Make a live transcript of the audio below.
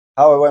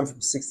How I went from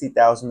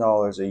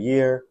 $60,000 a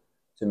year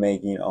to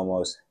making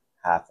almost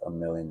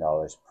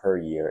 $500,000 per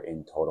year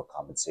in total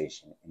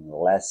compensation in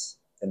less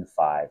than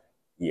 5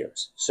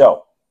 years.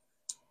 So,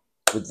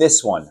 with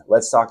this one,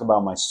 let's talk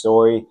about my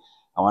story.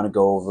 I want to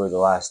go over the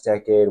last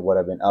decade, what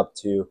I've been up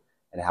to,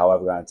 and how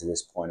I've gotten to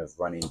this point of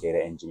running Data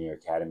Engineer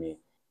Academy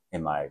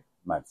in my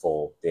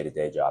full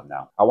day-to-day job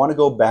now. I want to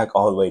go back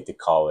all the way to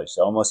college,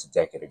 so almost a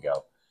decade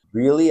ago.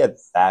 Really, at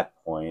that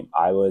point,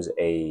 I was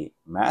a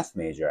math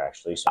major,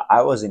 actually. So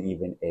I wasn't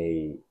even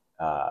a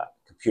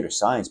computer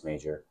science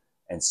major.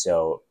 And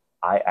so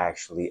I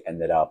actually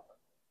ended up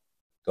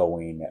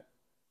going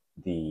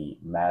the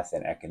math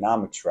and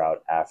economics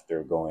route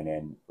after going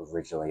in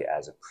originally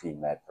as a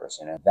pre-med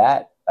person. And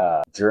that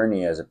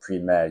journey as a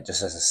pre-med,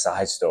 just as a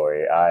side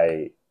story,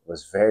 I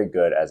was very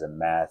good as a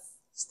math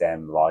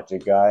STEM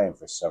logic guy. And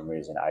for some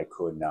reason, I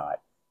could not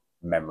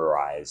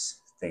memorize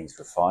things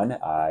for fun.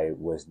 I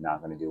was not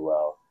going to do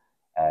well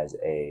as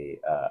a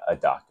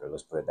doctor.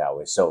 Let's put it that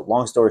way. So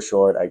long story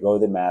short, I go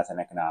the math and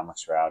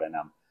economics route, and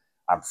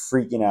I'm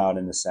freaking out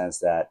in the sense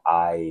that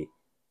I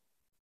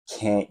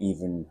can't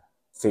even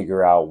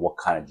figure out what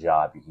kind of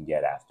job you can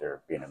get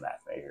after being a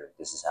math major.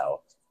 This is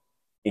how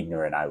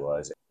ignorant I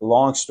was.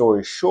 Long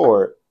story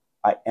short,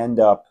 I end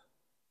up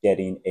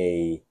getting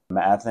a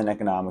math and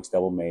economics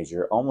double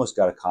major, almost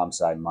got a comp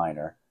sci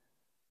minor,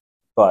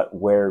 but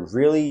where it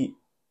really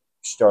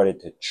started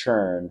to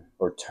churn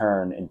or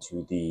turn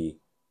into the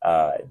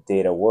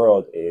data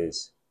world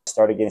is I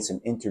started getting some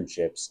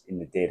internships in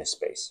the data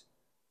space.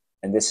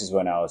 And this is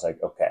when I was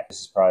like, okay,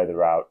 this is probably the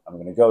route I'm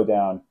going to go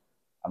down.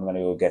 I'm going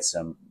to go get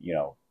some,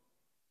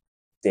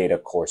 data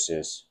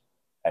courses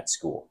at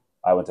school.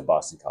 I went to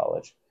Boston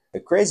College. The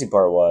crazy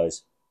part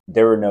was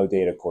there were no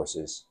data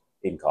courses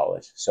in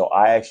college. So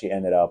I actually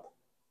ended up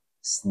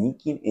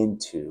sneaking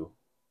into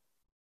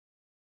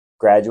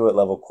graduate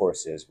level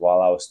courses while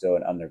I was still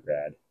an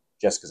undergrad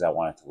just because I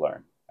wanted to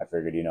learn. I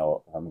figured,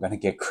 if I'm going to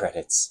get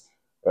credits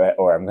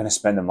or I'm going to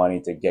spend the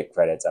money to get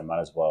credits, I might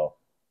as well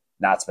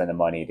not spend the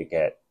money to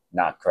get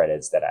not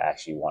credits that I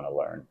actually want to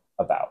learn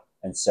about.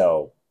 And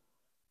so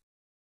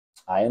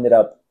I ended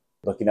up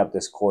looking up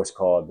this course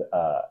called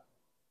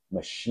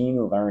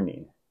machine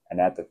learning.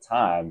 And at the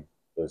time,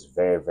 it was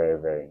very,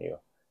 very, very new.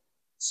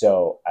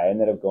 So I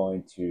ended up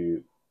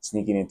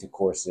sneaking into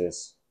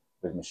courses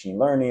with machine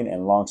learning.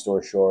 And long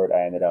story short,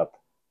 I ended up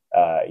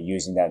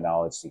using that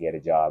knowledge to get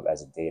a job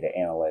as a data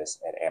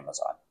analyst at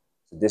Amazon.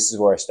 So this is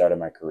where I started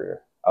my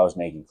career. I was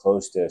making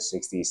close to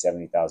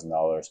 $60,000,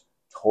 $70,000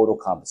 total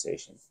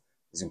compensation.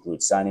 This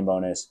includes signing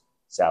bonus,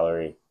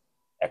 salary,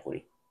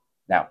 equity.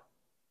 Now,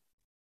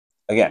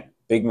 again,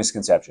 big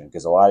misconception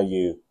because a lot of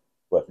you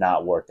who have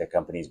not worked at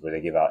companies where they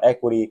give out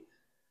equity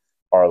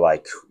are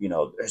like,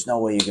 there's no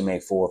way you can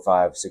make 4 or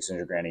 5,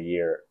 600 grand a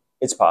year.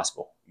 It's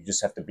possible. You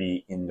just have to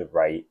be in the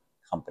right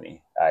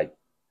company. I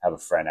have a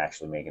friend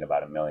actually making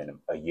about $1 million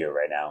a year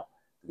right now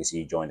because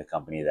he joined a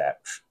company that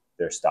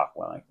their stock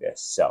went like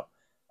this. So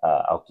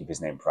I'll keep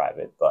his name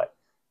private. But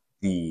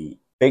the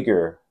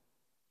bigger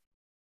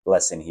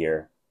lesson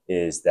here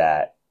is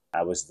that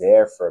I was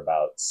there for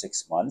about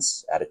 6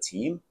 months at a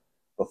team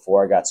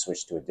before I got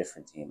switched to a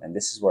different team. And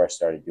this is where I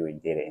started doing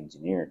data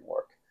engineering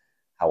work.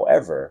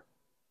 However,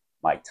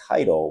 my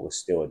title was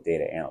still a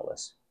data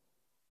analyst.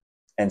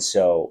 And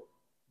so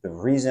the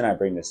reason I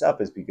bring this up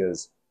is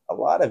because a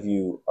lot of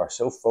you are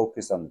so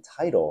focused on the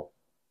title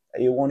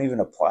that you won't even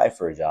apply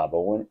for a job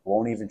or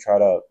won't even try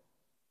to,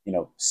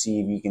 see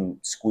if you can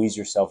squeeze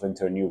yourself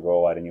into a new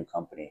role at a new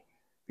company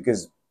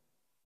because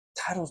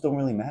titles don't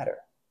really matter,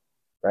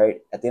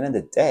 right? At the end of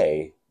the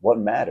day, what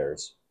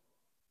matters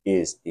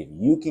is if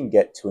you can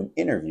get to an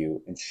interview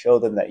and show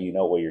them that you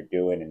know what you're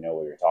doing and know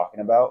what you're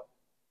talking about,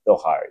 they'll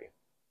hire you.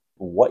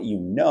 What you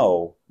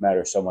know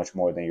matters so much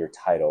more than your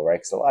title, right?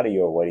 Because a lot of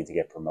you are waiting to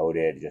get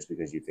promoted just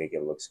because you think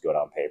it looks good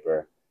on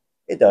paper.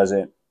 It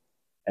doesn't.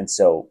 And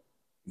so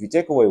if you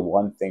take away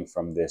one thing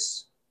from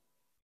this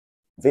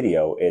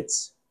video,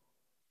 it's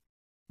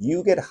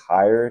you get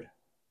hired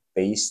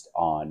based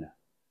on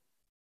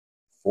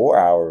 4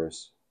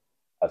 hours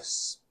of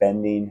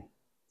spending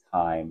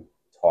time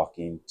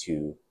talking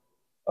to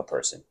a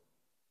person.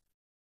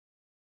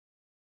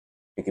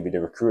 It could be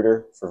the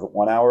recruiter for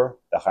 1 hour,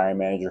 the hiring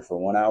manager for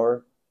 1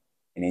 hour,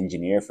 an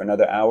engineer for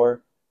another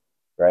hour,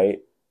 right?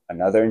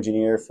 Another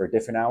engineer for a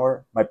different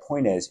hour. My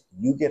point is,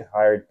 you get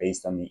hired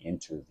based on the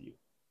interview,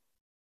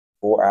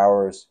 4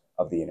 hours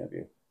of the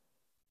interview.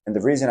 And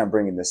the reason I'm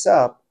bringing this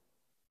up,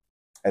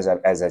 as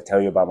I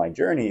tell you about my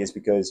journey, is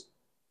because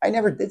I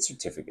never did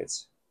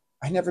certificates.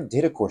 I never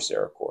did a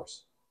Coursera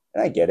course.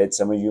 And I get it.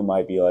 Some of you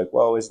might be like,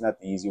 well, isn't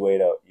that the easy way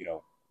to,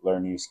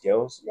 learn new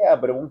skills? Yeah,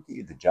 but it won't get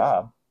you the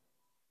job,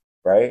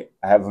 right?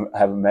 I have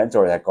a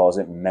mentor that calls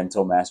it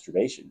mental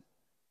masturbation,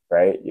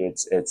 right?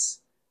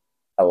 It's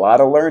a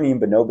lot of learning,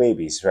 but no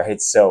babies,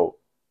 right? So,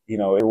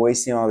 you're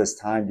wasting all this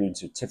time doing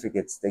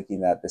certificates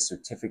thinking that the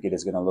certificate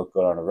is going to look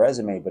good on a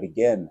resume. But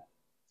again,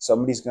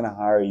 somebody's going to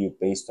hire you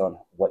based on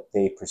what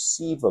they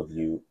perceive of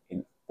you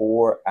in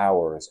 4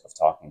 hours of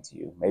talking to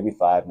you, maybe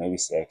 5, maybe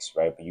 6,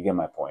 right? But you get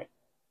my point.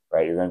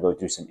 right? You're going to go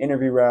through some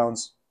interview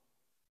rounds,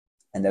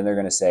 and then they're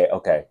going to say,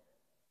 okay,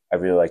 I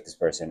really like this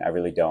person, I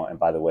really don't. And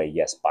by the way,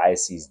 yes,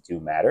 biases do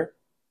matter,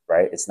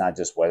 right? It's not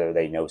just whether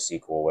they know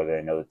SQL, whether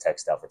they know the tech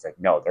stuff. It's like,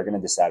 no, they're going to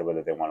decide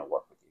whether they want to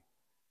work with you.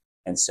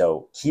 And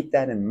so keep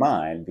that in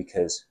mind,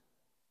 because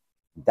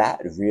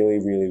that really,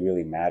 really,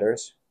 really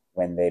matters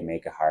when they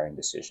make a hiring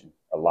decision.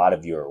 A lot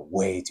of you are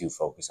way too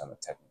focused on the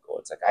technical.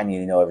 It's like, I need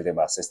to know everything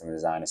about system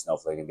design and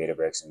Snowflake and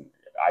Databricks and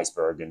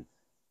Iceberg. And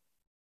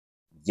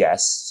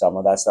yes, some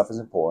of that stuff is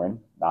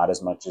important, not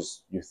as much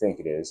as you think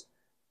it is.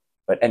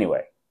 But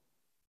anyway,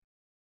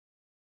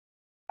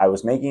 I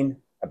was making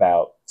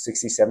about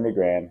 60, 70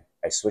 grand.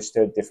 I switched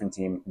to a different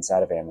team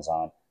inside of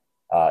Amazon,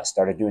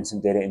 started doing some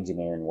data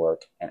engineering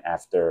work. And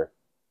after,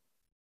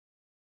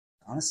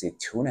 honestly,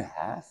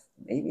 2.5,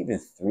 maybe even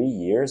 3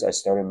 years, I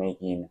started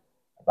making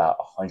about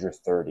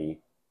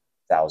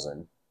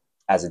 130,000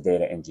 as a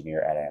data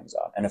engineer at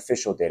Amazon, an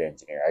official data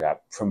engineer. I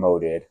got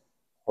promoted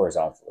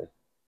horizontally.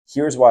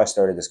 Here's why I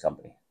started this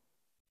company.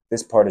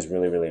 This part is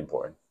really, really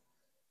important.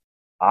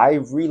 I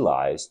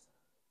realized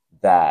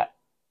that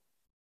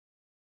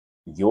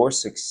your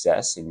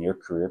success in your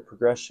career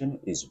progression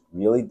is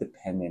really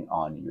dependent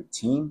on your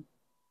team,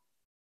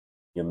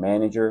 your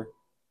manager,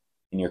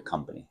 and your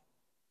company.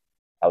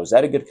 I was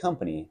at a good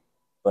company,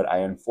 but I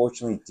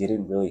unfortunately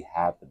didn't really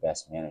have the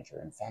best manager.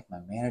 In fact, my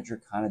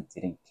manager kind of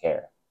didn't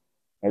care.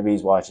 Maybe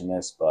he's watching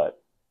this,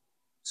 but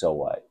so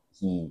what?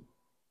 He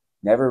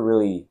never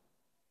really.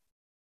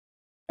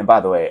 And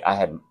by the way, I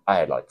had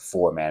like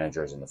 4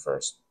 managers in the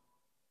first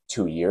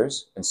 2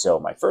 years, and so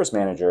my first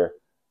manager,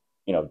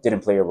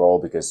 didn't play a role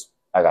because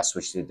I got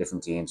switched to a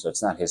different team, so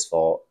it's not his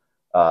fault.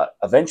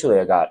 Eventually,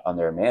 I got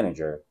under a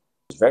manager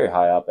who was very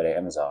high up at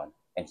Amazon,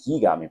 and he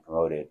got me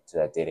promoted to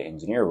that data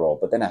engineer role.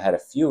 But then I had a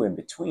few in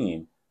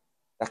between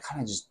that kind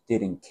of just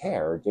didn't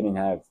care, didn't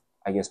have,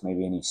 I guess,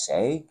 maybe any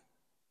say.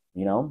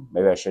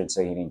 Maybe I shouldn't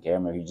say he didn't care.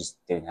 Maybe he just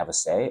didn't have a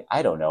say.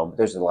 I don't know. But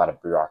there's a lot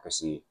of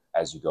bureaucracy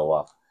as you go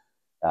up,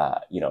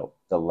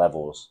 the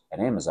levels at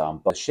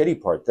Amazon. But the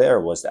shitty part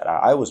there was that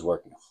I was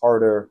working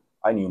harder.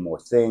 I knew more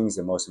things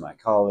than most of my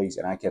colleagues,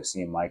 and I kept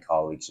seeing my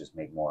colleagues just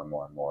make more and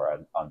more and more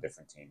on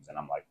different teams. And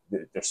I'm like,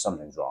 there's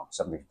something's wrong.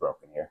 Something's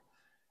broken here.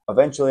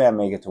 Eventually, I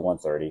make it to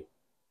 130.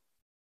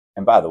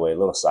 And by the way, a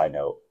little side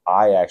note,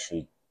 I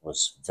actually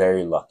was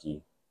very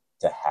lucky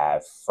to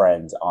have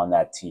friends on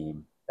that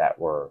team that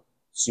were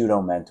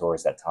pseudo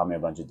mentors that taught me a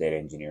bunch of data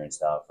engineering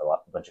stuff,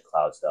 a bunch of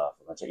cloud stuff,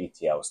 a bunch of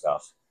ETL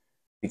stuff,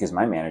 because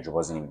my manager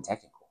wasn't even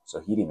technical.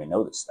 So he didn't even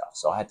know this stuff.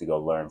 So I had to go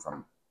learn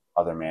from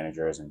other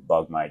managers and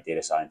bug my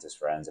data scientist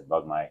friends and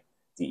bug my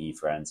DE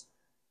friends.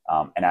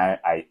 And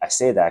I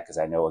say that because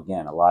I know,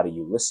 again, a lot of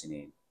you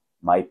listening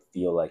might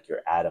feel like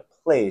you're at a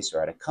place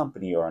or at a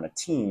company or on a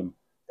team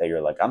that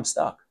you're like, I'm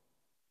stuck.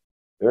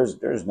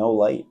 There's no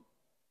light.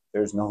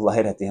 There's no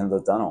light at the end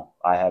of the tunnel.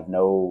 I have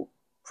no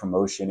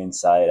promotion in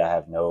sight. I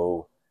have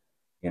no,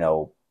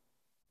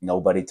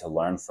 nobody to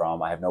learn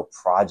from. I have no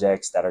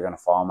projects that are going to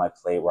fall on my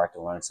plate where I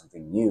can learn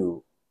something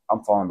new.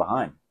 I'm falling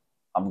behind.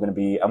 I'm gonna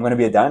be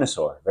a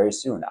dinosaur very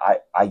soon.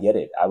 I get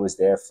it. I was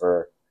there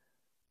for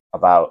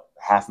about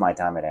half my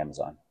time at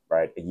Amazon,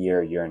 right? A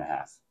year and a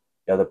half.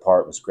 The other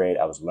part was great.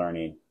 I was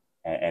learning,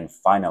 and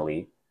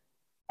finally,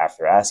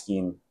 after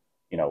asking,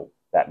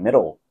 that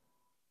middle,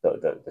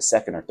 the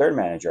second or third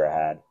manager I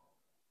had,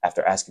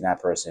 after asking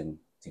that person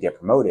to get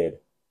promoted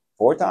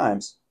 4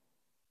 times,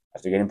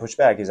 after getting pushed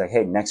back, he's like,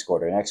 hey, next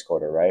quarter,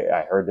 right?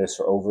 I heard this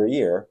for over a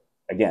year.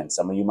 Again,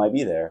 some of you might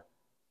be there.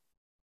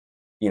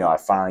 I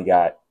finally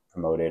got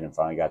promoted and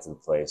finally got to the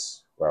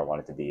place where I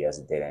wanted to be as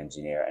a data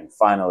engineer. And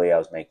finally, I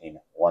was making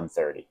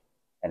 130.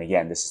 And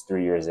again, this is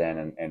 3 years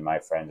in, and my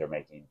friends are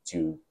making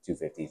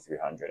 250,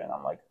 300. And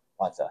I'm like,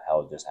 what the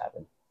hell just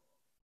happened?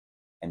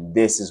 And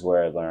this is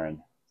where I learned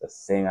the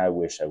thing I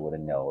wish I would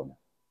have known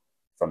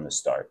from the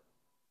start.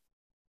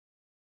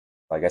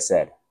 Like I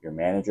said, your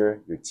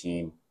manager, your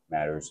team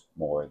matters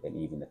more than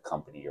even the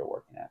company you're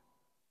working at.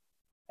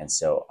 And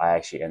so I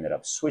actually ended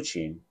up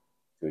switching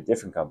to a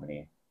different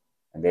company,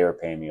 and they were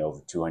paying me over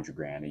 200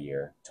 grand a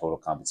year, total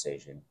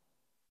compensation.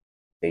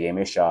 They gave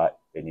me a shot.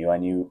 They knew I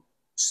knew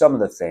some of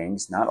the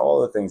things, not all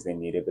the things they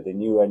needed, but they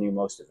knew I knew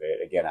most of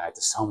it. Again, I had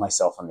to sell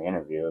myself on the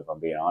interview, if I'm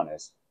being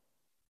honest.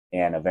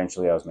 And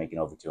eventually I was making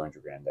over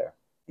 200 grand there.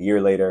 A year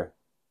later,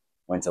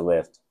 went to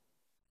Lyft,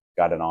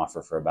 got an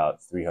offer for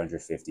about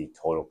 350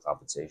 total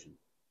compensation.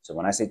 So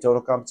when I say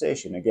total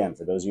compensation, again,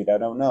 for those of you that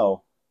don't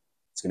know,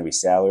 it's going to be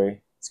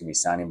salary, it's going to be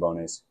signing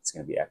bonus, it's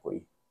going to be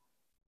equity.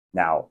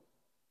 Now,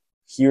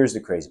 here's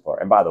the crazy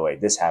part. And by the way,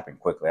 this happened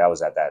quickly. I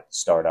was at that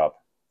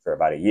startup for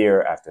about a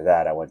year. After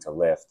that, I went to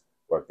Lyft,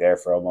 worked there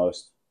for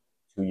almost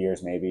 2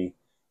 years maybe.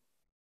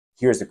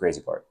 Here's the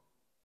crazy part.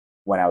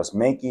 When I was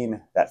making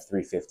that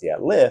 350 at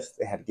Lyft,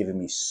 they had given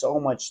me so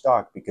much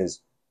stock,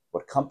 because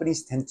what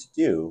companies tend to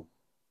do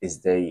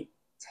is they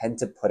tend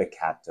to put a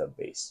cap to a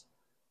base.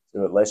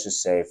 So let's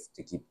just say,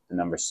 to keep the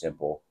numbers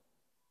simple,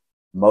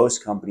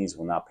 most companies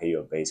will not pay you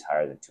a base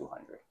higher than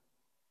 200,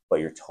 but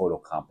your total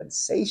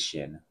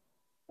compensation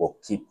will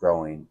keep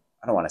growing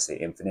I don't want to say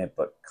infinite,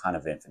 but kind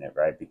of infinite,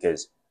 right?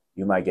 Because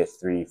you might get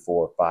 3,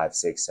 4, 5,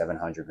 6,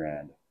 700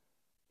 grand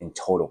in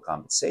total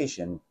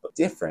compensation, but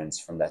difference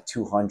from that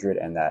 200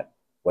 and that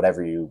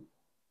whatever you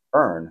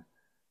earn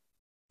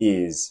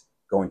is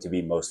going to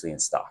be mostly in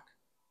stock.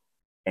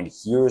 And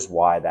here's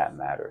why that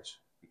matters.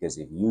 Because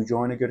if you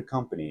join a good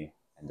company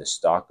and the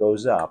stock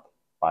goes up,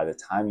 by the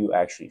time you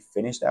actually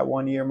finish that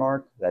 1 year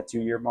mark, that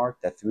 2 year mark,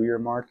 that 3 year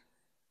mark,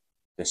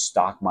 the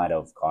stock might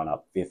have gone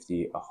up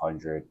 50,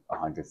 100,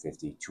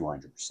 150,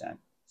 200%.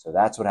 So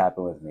that's what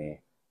happened with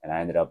me. And I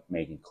ended up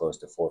making close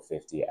to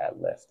 450 at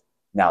Lyft.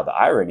 Now, the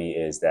irony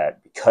is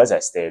that because I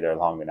stayed there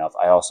long enough,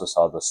 I also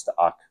saw the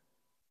stock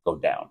go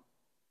down,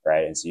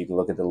 right? And so you can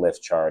look at the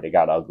Lyft chart. It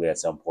got ugly at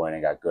some point.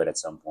 It got good at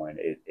some point.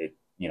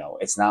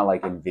 It's not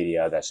like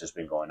Nvidia that's just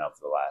been going up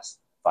for the last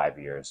 5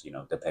 years,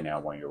 depending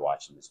on when you're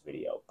watching this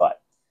video.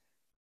 But,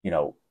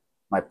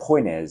 my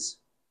point is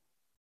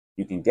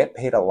you can get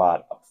paid a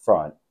lot up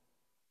front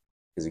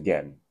because,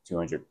 again,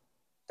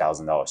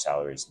 $200,000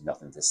 salary is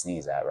nothing to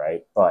sneeze at,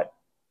 right? But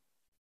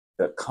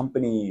the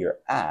company you're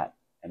at,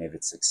 and if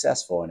it's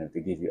successful and if they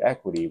give you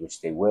equity,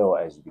 which they will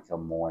as you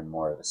become more and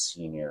more of a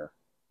senior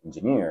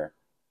engineer,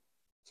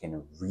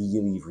 can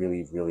really,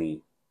 really,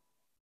 really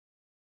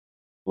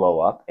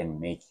blow up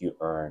and make you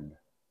earn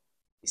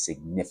a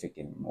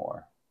significant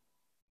more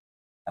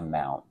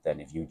amount than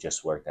if you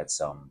just worked at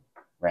some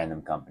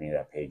random company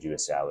that paid you a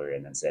salary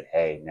and then said,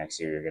 hey, next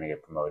year you're going to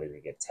get promoted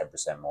and get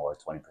 10% more,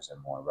 20%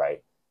 more,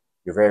 right?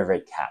 You're very,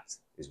 very capped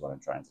is what I'm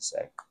trying to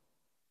say.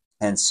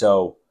 And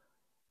so,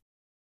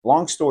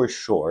 long story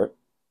short,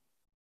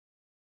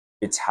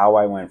 it's how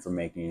I went from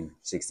making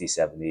 60,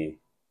 70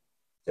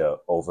 to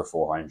over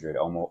 400,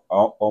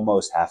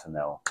 almost half a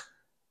mil.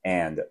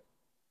 And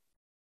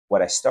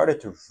what I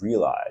started to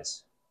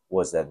realize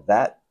was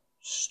that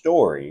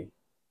story,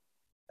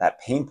 that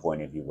pain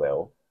point, if you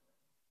will,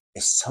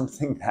 is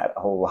something that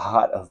a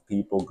lot of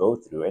people go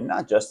through, and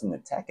not just in the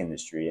tech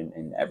industry,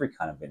 in every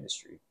kind of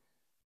industry.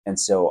 And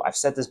so I've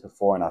said this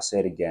before and I'll say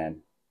it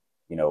again,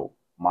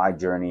 my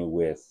journey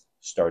with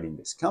starting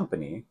this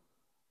company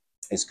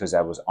is because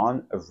I was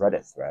on a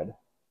Reddit thread.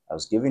 I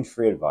was giving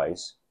free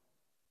advice,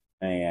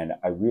 and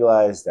I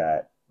realized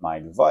that my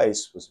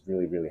advice was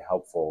really, really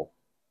helpful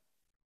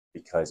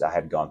because I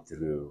had gone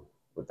through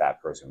what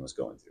that person was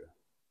going through.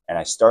 And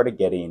I started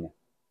getting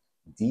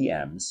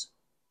DMs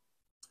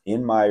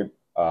in my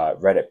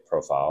Reddit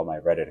profile, my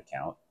Reddit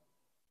account,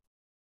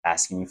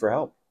 asking me for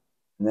help.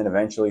 And then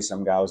eventually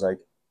some guy was like,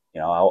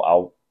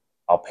 I'll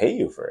pay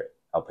you for it.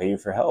 I'll pay you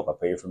for help. I'll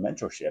pay you for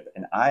mentorship.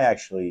 And I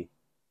actually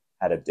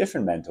had a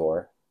different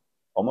mentor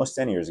almost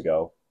 10 years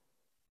ago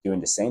doing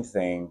the same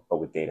thing, but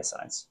with data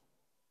science.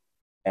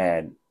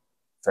 And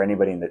for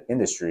anybody in the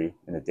industry,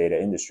 in the data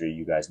industry,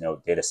 you guys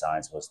know data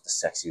science was the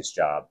sexiest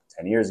job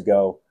 10 years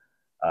ago,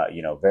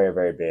 very,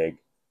 very big.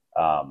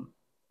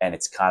 And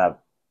it's kind of,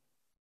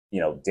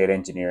 data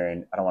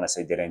engineering, I don't want to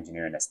say data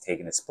engineering has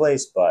taken its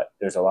place, but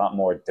there's a lot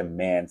more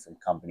demand from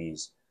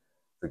companies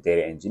for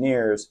data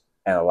engineers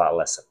and a lot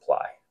less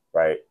supply,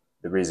 right?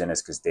 The reason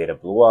is because data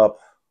blew up.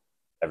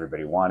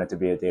 Everybody wanted to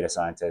be a data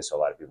scientist, so a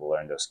lot of people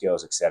learned those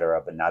skills,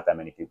 etc. But not that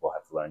many people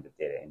have learned the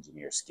data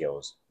engineer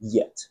skills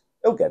yet.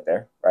 It'll get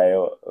there, right?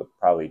 It'll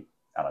probably,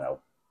 I don't know,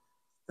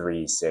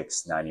 3,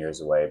 6, 9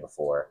 years away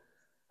before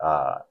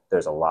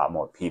there's a lot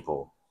more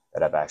people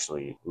that have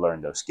actually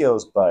learned those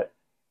skills. But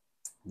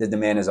the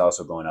demand is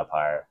also going up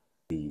higher.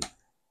 The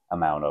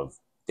amount of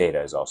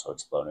data is also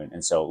exploding.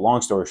 And so,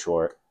 long story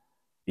short,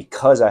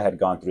 because I had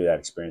gone through that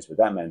experience with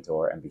that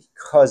mentor, and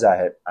because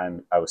I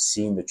was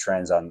seeing the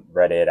trends on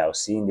Reddit, I was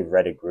seeing the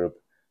Reddit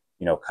group,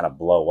 kind of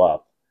blow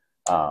up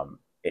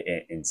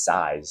in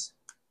size.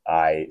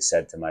 I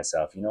said to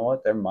myself, you know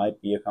what? There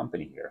might be a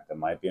company here. There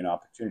might be an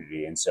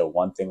opportunity. And so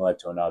one thing led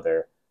to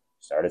another.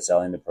 Started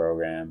selling the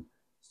program.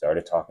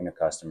 Started talking to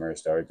customers.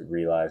 Started to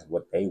realize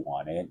what they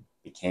wanted.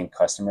 Became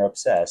customer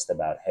obsessed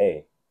about,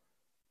 hey,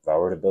 if I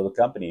were to build a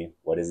company,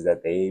 what is it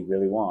that they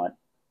really want?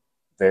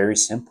 Very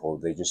simple.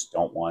 They just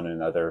don't want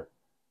another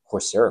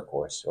Coursera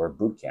course or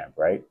boot camp,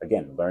 right?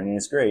 Again, learning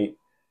is great,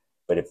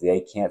 but if they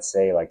can't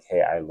say like,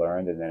 hey, I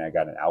learned and then I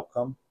got an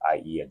outcome,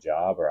 i.e. a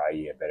job or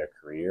i.e. a better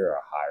career or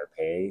a higher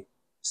pay,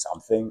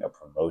 something, a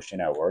promotion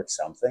at work,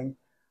 something,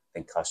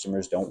 then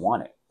customers don't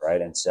want it,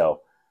 right? And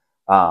so,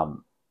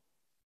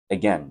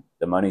 again,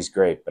 the money's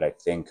great, but I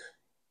think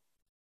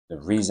the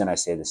reason I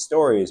say this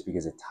story is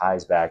because it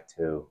ties back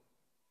to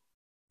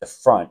the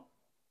front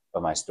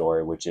of my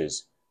story, which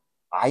is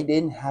I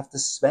didn't have to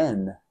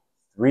spend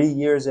 3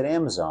 years at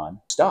Amazon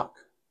stuck.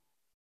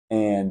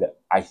 And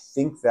I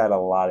think that a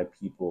lot of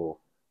people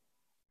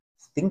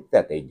think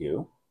that they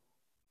do.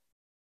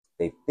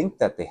 They think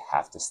that they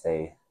have to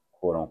stay,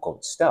 quote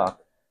unquote,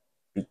 stuck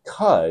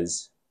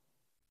because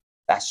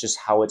that's just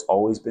how it's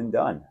always been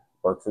done.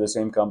 Work for the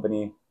same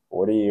company,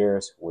 40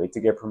 years, wait to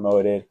get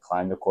promoted,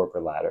 climb the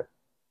corporate ladder.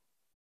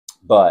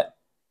 But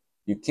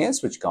you can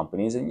switch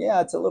companies, and yeah,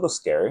 it's a little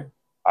scary.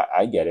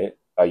 I get it.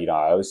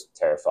 I was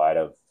terrified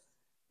of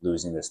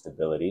losing the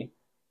stability,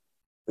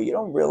 but you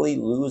don't really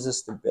lose the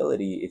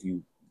stability if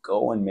you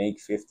go and make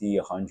 50,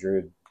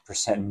 100%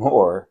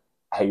 more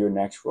at your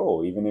next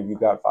role, even if you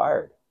got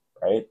fired,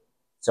 right?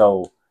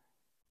 So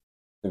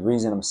the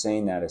reason I'm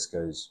saying that is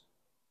because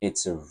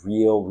it's a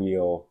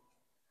real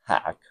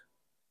hack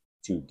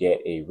to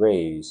get a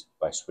raise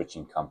by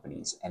switching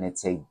companies. And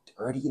it's a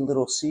dirty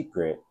little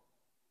secret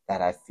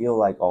that I feel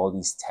like all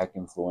these tech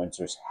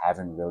influencers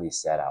haven't really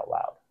said out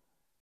loud.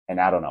 And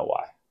I don't know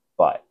why.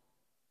 But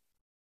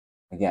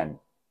again,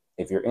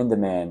 if you're in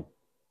demand,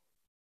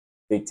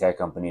 big tech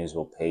companies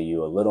will pay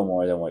you a little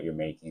more than what you're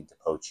making to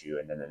poach you.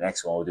 And then the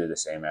next one will do the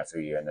same after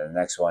a year. And then the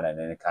next one, and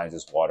then it kind of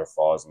just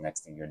waterfalls. The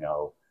next thing you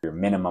know, your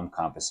minimum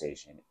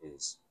compensation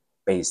is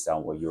based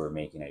on what you were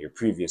making at your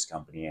previous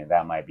company. And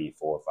that might be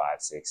 4,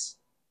 5, 6,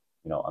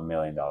 $1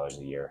 million a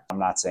year. I'm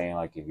not saying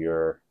like if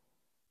you're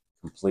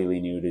completely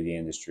new to the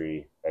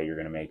industry that you're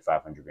going to make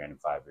 500 grand in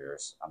 5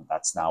 years.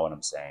 That's not what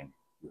I'm saying.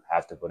 You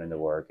have to put in the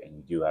work, and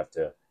you do have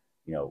to,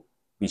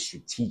 be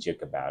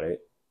strategic about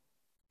it.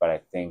 But I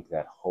think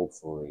that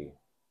hopefully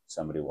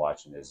somebody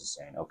watching this is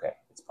saying, okay,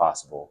 it's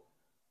possible.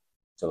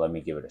 So let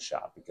me give it a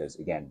shot. Because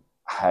again,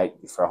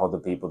 for all the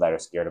people that are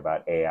scared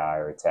about AI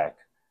or tech,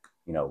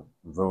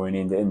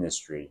 ruining the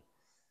industry,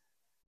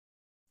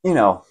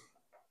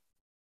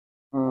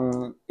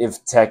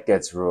 if tech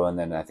gets ruined,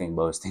 then I think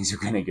most things are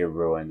going to get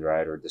ruined,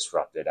 right, or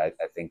disrupted. I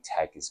think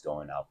tech is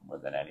going up more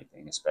than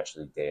anything,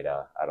 especially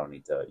data. I don't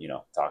need to,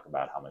 talk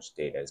about how much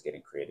data is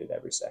getting created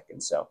every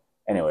second. So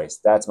anyways,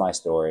 that's my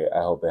story.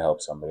 I hope it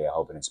helps somebody. I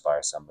hope it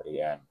inspires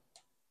somebody. And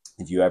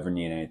if you ever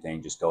need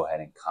anything, just go ahead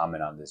and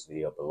comment on this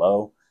video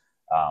below.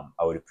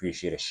 I would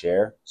appreciate a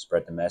share,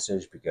 spread the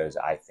message, because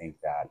I think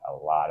that a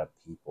lot of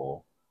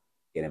people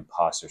get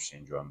imposter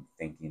syndrome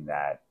thinking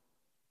that,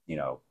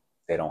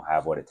 they don't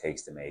have what it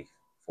takes to make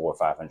 400 or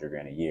 500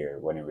 grand a year,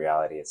 when in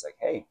reality, it's like,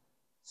 hey,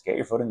 just get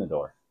your foot in the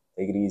door,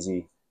 take it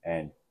easy.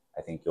 And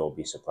I think you'll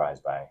be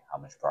surprised by how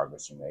much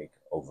progress you make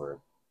over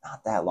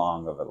not that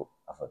long of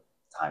a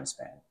time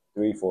span.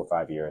 3, 4,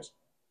 5 years.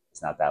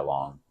 It's not that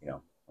long,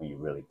 when you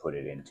really put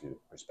it into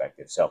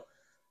perspective. So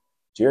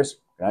cheers.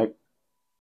 Good night.